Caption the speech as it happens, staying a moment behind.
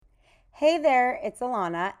Hey there, it's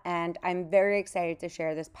Alana, and I'm very excited to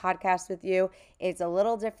share this podcast with you. It's a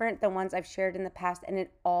little different than ones I've shared in the past, and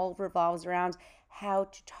it all revolves around how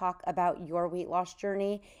to talk about your weight loss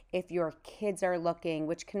journey if your kids are looking,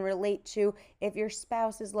 which can relate to if your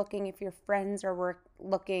spouse is looking, if your friends are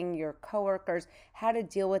looking, your coworkers, how to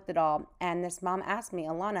deal with it all. And this mom asked me,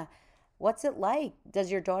 Alana, what's it like?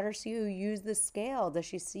 Does your daughter see you use the scale? Does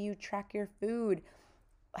she see you track your food?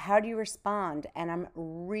 How do you respond? And I'm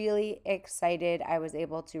really excited I was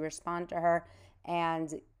able to respond to her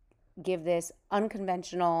and give this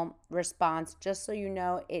unconventional response. Just so you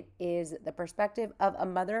know, it is the perspective of a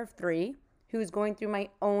mother of three who's going through my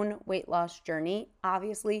own weight loss journey.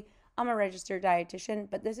 Obviously, I'm a registered dietitian,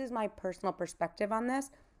 but this is my personal perspective on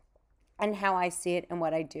this and how I see it and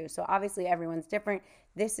what I do. So obviously everyone's different.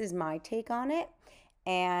 This is my take on it.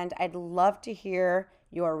 And I'd love to hear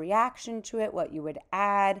your reaction to it, what you would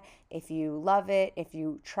add, if you love it, if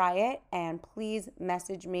you try it, and please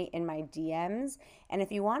message me in my DMs. And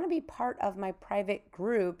if you want to be part of my private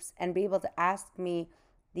groups and be able to ask me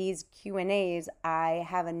these Q&As, I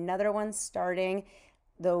have another one starting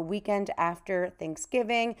the weekend after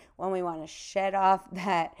Thanksgiving when we want to shed off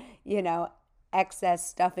that, excess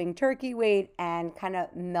stuffing turkey weight and kind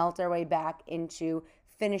of melt our way back into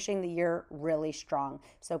finishing the year really strong.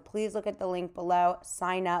 So please look at the link below,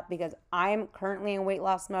 sign up, because I'm currently in weight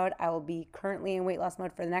loss mode. I will be currently in weight loss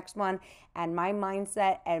mode for the next one. And my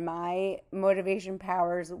mindset and my motivation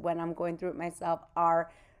powers when I'm going through it myself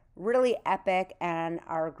are really epic. And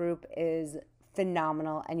our group is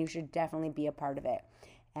phenomenal and you should definitely be a part of it.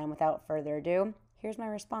 And without further ado, here's my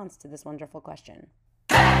response to this wonderful question.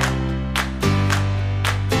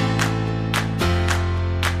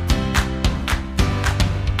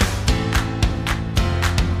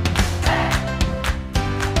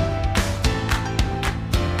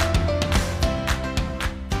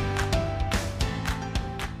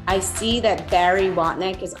 I see that Barry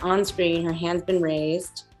Watnick is on screen. Her hand's been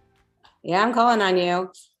raised. Yeah, I'm calling on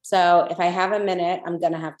you. So if I have a minute, I'm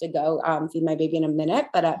going to have to go feed my baby in a minute.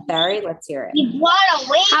 But Barry, let's hear it.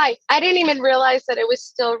 Hi, I didn't even realize that it was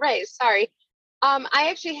still raised. Sorry. I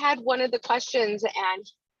actually had one of the questions, and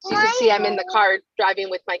you can see I'm in the car driving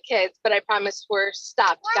with my kids, but I promise we're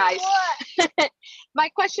stopped, guys. My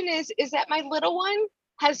question is that my little one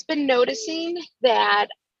has been noticing that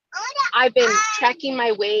I've been tracking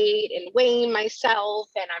my weight and weighing myself,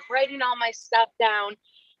 and I'm writing all my stuff down.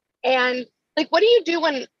 And what do you do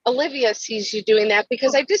when Olivia sees you doing that?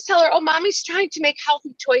 Because I just tell her, oh, mommy's trying to make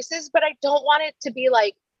healthy choices, but I don't want it to be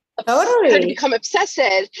like her to become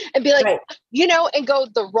obsessive and be like, right. And go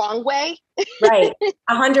the wrong way. Right.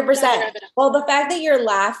 100%. Well, the fact that you're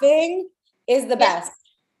laughing is the best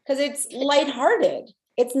because it's lighthearted.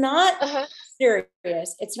 It's not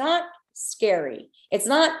serious. It's not scary. It's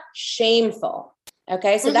not shameful.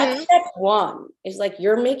 Okay. So that's step one, is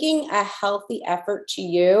you're making a healthy effort to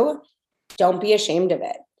you. Don't be ashamed of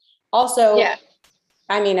it. Also,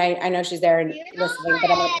 I mean, I know she's there and listening, but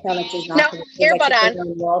I'm going to tell her she's not. No, earbud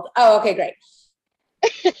on. Oh, okay,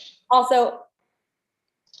 great. Also,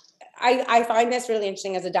 I find this really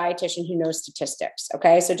interesting as a dietitian who knows statistics.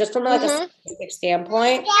 Okay. So just from a statistic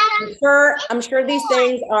standpoint, I'm sure these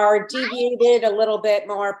things are deviated a little bit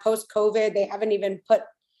more post-COVID. They haven't even put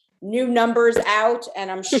new numbers out. And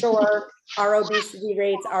I'm sure our obesity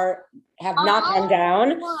rates have not gone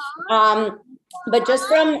down. But just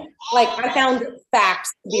from I found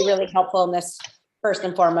facts to be really helpful in this first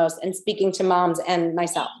and foremost, and speaking to moms and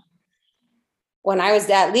myself. When I was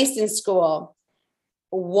at least in school,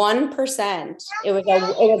 1%, it was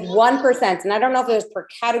 1%. And I don't know if it was per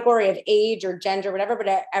category of age or gender, whatever,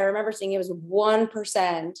 but I remember seeing it was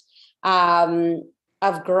 1%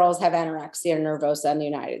 of girls have anorexia nervosa in the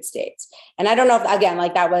United States. And I don't know if, again,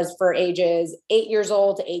 that was for ages 8 years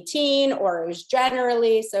old to 18, or it was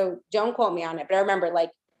generally, so don't quote me on it. But I remember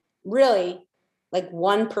really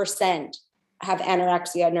 1% have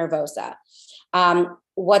anorexia nervosa.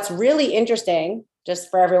 What's really interesting,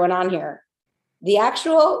 just for everyone on here,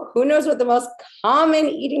 who knows what the most common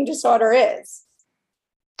eating disorder is?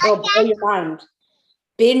 It'll blow your mind.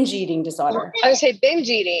 Binge eating disorder. I would say binge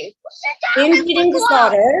eating. Binge eating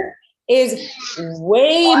disorder is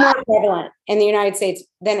way more prevalent in the United States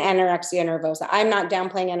than anorexia nervosa. I'm not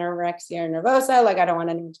downplaying anorexia nervosa. I don't want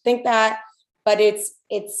anyone to think that, but it's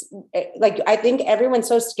I think everyone's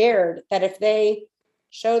so scared that if they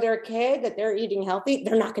show their kid that they're eating healthy,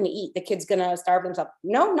 they're not going to eat. The kid's going to starve themselves.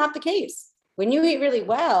 No, not the case. When you eat really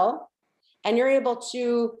well and you're able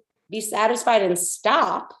to be satisfied and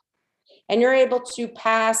stop, and you're able to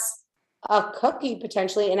pass a cookie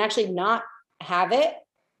potentially and actually not have it,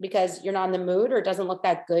 because you're not in the mood or it doesn't look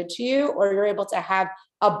that good to you, or you're able to have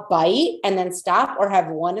a bite and then stop, or have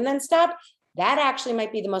one and then stop, that actually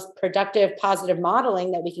might be the most productive, positive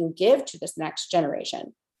modeling that we can give to this next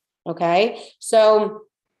generation. Okay. So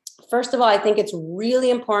first of all, I think it's really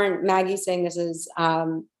important. Maggie's saying this is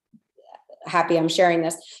happy I'm sharing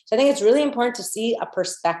this. So I think it's really important to see a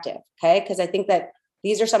perspective. Okay. Because I think that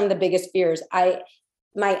these are some of the biggest fears. I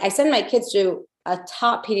send my kids to a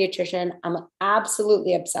top pediatrician. I'm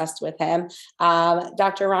absolutely obsessed with him.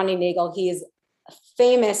 Dr. Ronnie Nagel. He is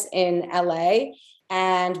famous in LA,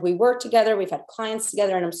 and we work together. We've had clients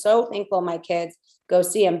together, and I'm so thankful my kids go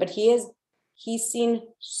see him. But he's seen,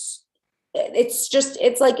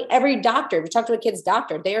 it's like every doctor, if you talk to a kid's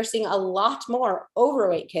doctor, they are seeing a lot more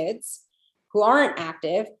overweight kids who aren't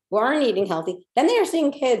active, who aren't eating healthy, then they are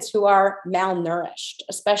seeing kids who are malnourished,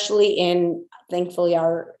 especially in, thankfully,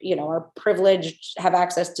 our privileged, have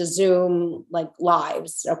access to Zoom like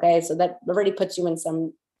lives. Okay. So that already puts you in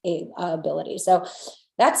some ability. So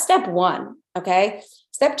that's step one. Okay.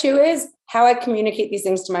 Step two is how I communicate these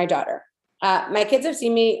things to my daughter. My kids have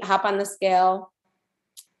seen me hop on the scale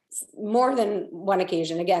more than one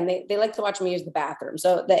occasion. Again, they like to watch me use the bathroom.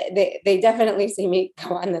 So they definitely see me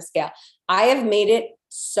go on the scale. I have made it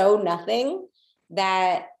so nothing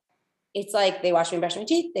that it's like they watch me brush my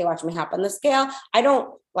teeth. They watch me hop on the scale. I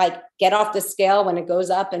don't like get off the scale when it goes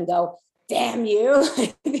up and go, damn you,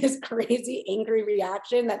 this crazy angry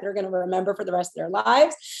reaction that they're going to remember for the rest of their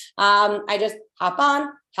lives. I just hop on,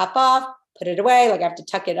 hop off, put it away. Like I have to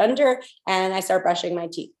tuck it under, and I start brushing my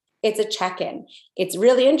teeth. It's a check-in. It's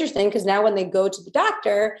really interesting because now when they go to the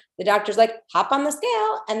doctor's like, hop on the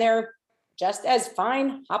scale, and they're just as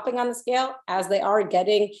fine hopping on the scale as they are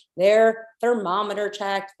getting their thermometer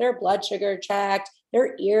checked, their blood sugar checked,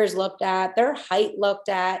 their ears looked at, their height looked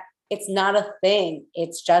at. It's not a thing.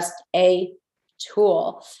 It's just a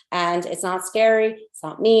tool, and it's not scary. It's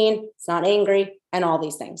not mean. It's not angry, and all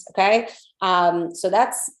these things. Okay. So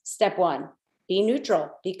that's step one. Be neutral,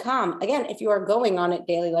 be calm. Again, if you are going on it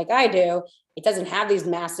daily, like I do, it doesn't have these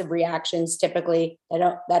massive reactions typically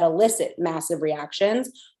that elicit massive reactions.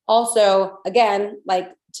 Also, again, like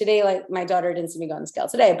today, like my daughter didn't see me go on the scale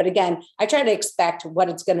today, but again, I try to expect what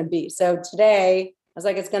it's going to be. So today I was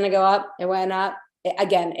like, it's going to go up. It went up.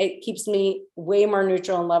 Again, it keeps me way more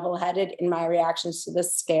neutral and level-headed in my reactions to the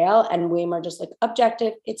scale, and way more just like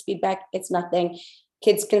objective. It's feedback. It's nothing.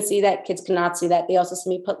 Kids can see that. Kids cannot see that. They also see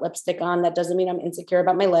me put lipstick on. That doesn't mean I'm insecure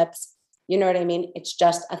about my lips. You know what I mean? It's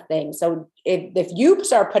just a thing. So if you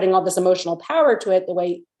start putting all this emotional power to it the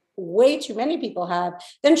way too many people have,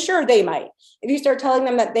 then sure, they might. If you start telling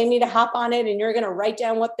them that they need to hop on it and you're going to write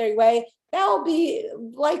down what they weigh, there'll be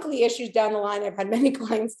likely issues down the line. I've had many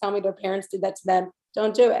clients tell me their parents did that to them.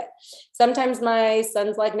 Don't do it. Sometimes my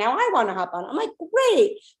son's like, now I want to hop on. I'm like,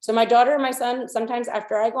 great. So my daughter and my son, sometimes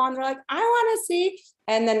after I go on, they're like, I want to see.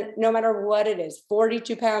 And then no matter what it is,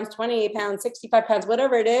 42 pounds, 28 pounds, 65 pounds,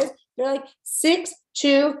 whatever it is, they're like 6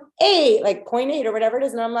 to 8, like 0.8 or whatever it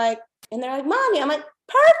is. And I'm like, and they're like, mommy, I'm like,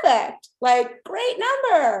 perfect. Like, great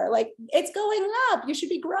number. Like, it's going up. You should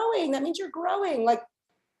be growing. That means you're growing. Like,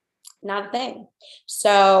 not a thing.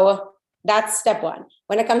 So that's step one.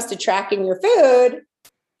 When it comes to tracking your food,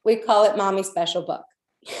 we call it Mommy Special Book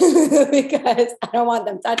because I don't want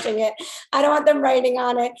them touching it. I don't want them writing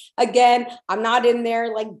on it. Again, I'm not in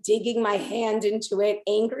there like digging my hand into it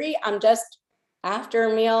angry. I'm just after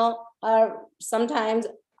a meal. Sometimes,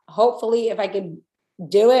 hopefully, if I could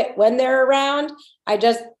do it when they're around, I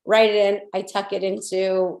just write it in. I tuck it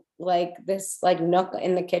into like this like nook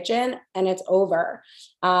in the kitchen, and it's over.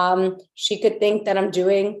 She could think that I'm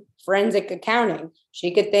doing forensic accounting.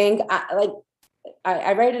 She could think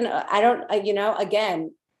I write in, I don't,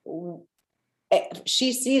 again,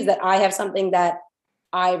 she sees that I have something that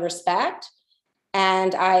I respect,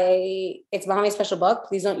 and it's Mommy Special Book.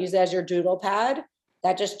 Please don't use it as your doodle pad.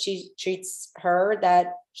 That just treats her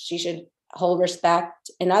that she should hold respect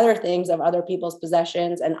in other things of other people's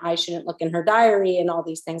possessions, and I shouldn't look in her diary and all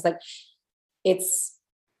these things. Like it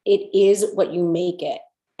is what you make it.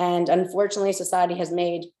 And unfortunately, society has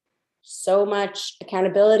made so much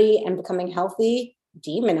accountability and becoming healthy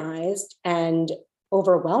demonized and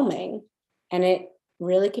overwhelming. And it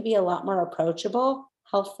really could be a lot more approachable,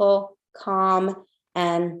 helpful, calm,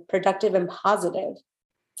 and productive and positive.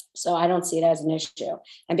 So I don't see it as an issue.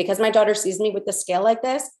 And because my daughter sees me with the scale like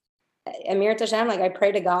this, Amir Tashem, like I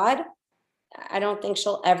pray to God, I don't think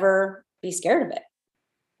she'll ever be scared of it.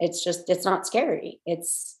 It's not scary.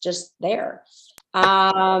 It's just there.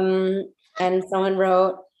 And someone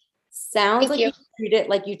wrote, sounds like you treat it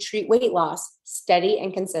like you treat weight loss, steady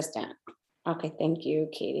and consistent. Okay, thank you,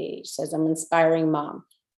 Katie. She says, I'm an inspiring mom.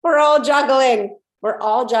 We're all juggling. We're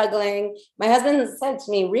all juggling. My husband said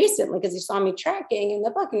to me recently, because he saw me tracking in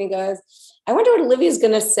the book, and he goes, I wonder what Olivia's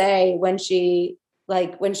going to say when she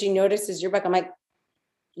notices your book. I'm like,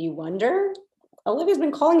 you wonder? Olivia's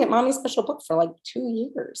been calling it Mommy's Special Book for like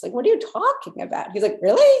 2 years. Like, what are you talking about? He's like,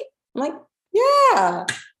 really? I'm like, yeah.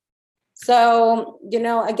 So,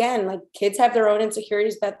 again, like kids have their own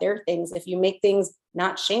insecurities about their things. If you make things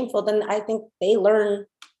not shameful, then I think they learn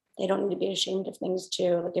they don't need to be ashamed of things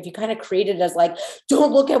too. Like if you kind of create it as like,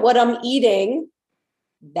 don't look at what I'm eating,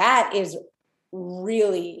 that is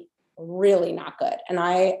really, really not good. And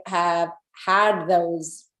I have had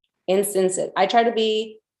those instances. I try to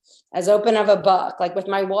be as open of a book, like with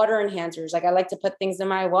my water enhancers. Like I like to put things in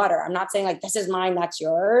my water. I'm not saying like, this is mine, that's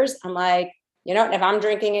yours. I'm like, if I'm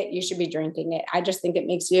drinking it, you should be drinking it. I just think it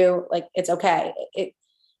makes you like, it's okay.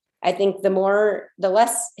 I think the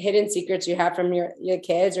less hidden secrets you have from your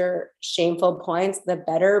kids or shameful points, the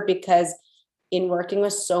better, because in working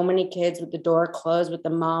with so many kids with the door closed, with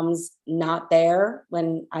the moms not there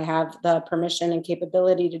when I have the permission and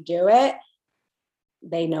capability to do it,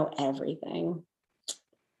 they know everything.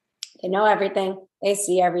 They know everything. They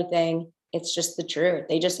see everything. It's just the truth.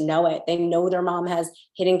 They just know it. They know their mom has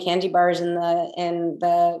hidden candy bars in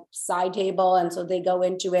the side table, and so they go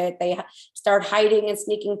into it. They start hiding and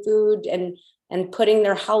sneaking food and putting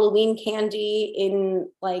their Halloween candy in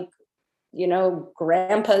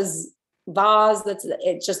grandpa's vase.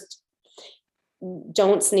 It just,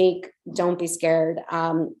 don't sneak, don't be scared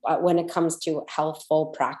when it comes to healthful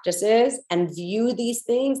practices, and view these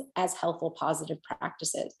things as healthful, positive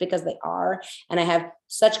practices, because they are. And I have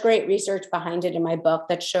such great research behind it in my book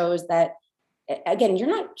that shows that, again, you're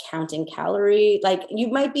not counting calories. Like you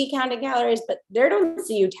might be counting calories, but they don't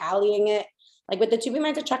see you tallying it. Like with the 2B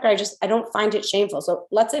Mindset Tracker, I don't find it shameful. So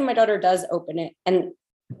let's say my daughter does open it and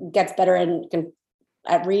gets better and can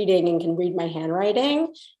at reading and can read my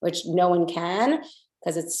handwriting, which no one can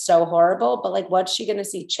because it's so horrible. But like, what's she going to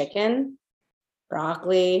see? Chicken,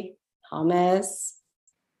 broccoli, hummus,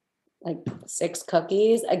 like 6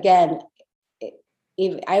 cookies. Again,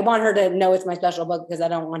 I want her to know it's my special book because I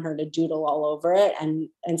don't want her to doodle all over it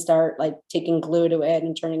and start like taking glue to it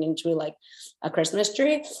and turning into like a Christmas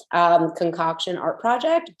tree concoction art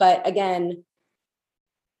project. But again,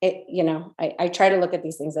 I try to look at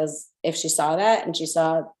these things as if she saw that and she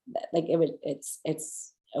saw that, like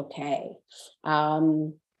it's okay.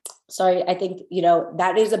 So I think,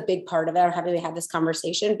 that is a big part of it. I'm happy we had this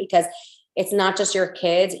conversation because it's not just your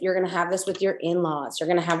kids. You're going to have this with your in-laws. You're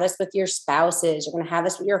going to have this with your spouses. You're going to have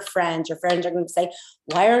this with your friends. Your friends are going to say,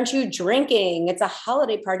 why aren't you drinking? It's a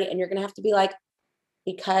holiday party. And you're going to have to be like,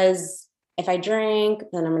 because if I drink,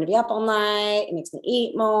 then I'm going to be up all night. It makes me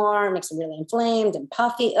eat more. It makes me really inflamed and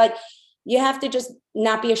puffy. Like you have to just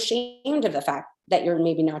not be ashamed of the fact that you're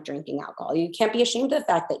maybe not drinking alcohol. You can't be ashamed of the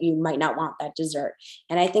fact that you might not want that dessert.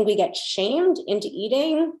 And I think we get shamed into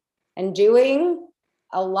eating and doing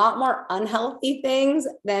a lot more unhealthy things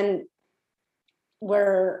than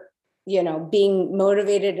we're, being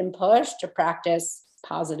motivated and pushed to practice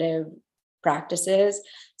positive practices.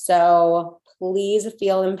 So please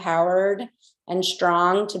feel empowered and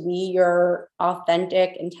strong to be your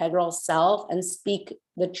authentic, integral self and speak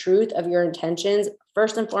the truth of your intentions,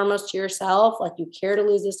 first and foremost to yourself. Like you care to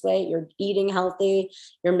lose this weight, you're eating healthy,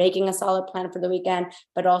 you're making a solid plan for the weekend,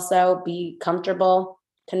 but also be comfortable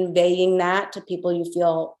conveying that to people you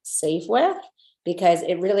feel safe with, because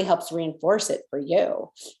it really helps reinforce it for you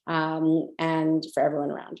and for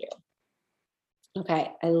everyone around you. Okay,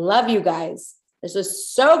 I love you guys. This was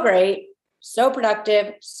so great, so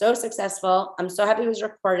productive, so successful. I'm so happy it was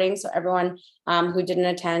recording so everyone who didn't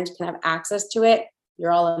attend can have access to it.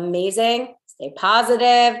 You're all amazing. Stay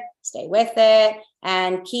positive, stay with it,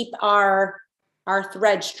 and keep our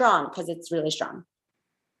thread strong because it's really strong.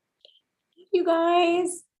 You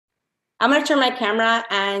guys. I'm going to turn my camera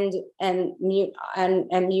and mute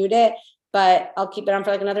it, but I'll keep it on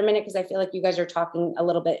for like another minute because I feel like you guys are talking a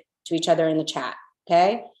little bit to each other in the chat.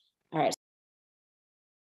 Okay. All right.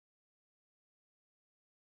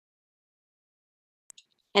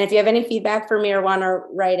 And if you have any feedback for me or want to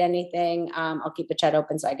write anything, I'll keep the chat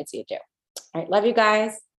open so I can see it too. All right. Love you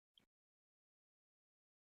guys.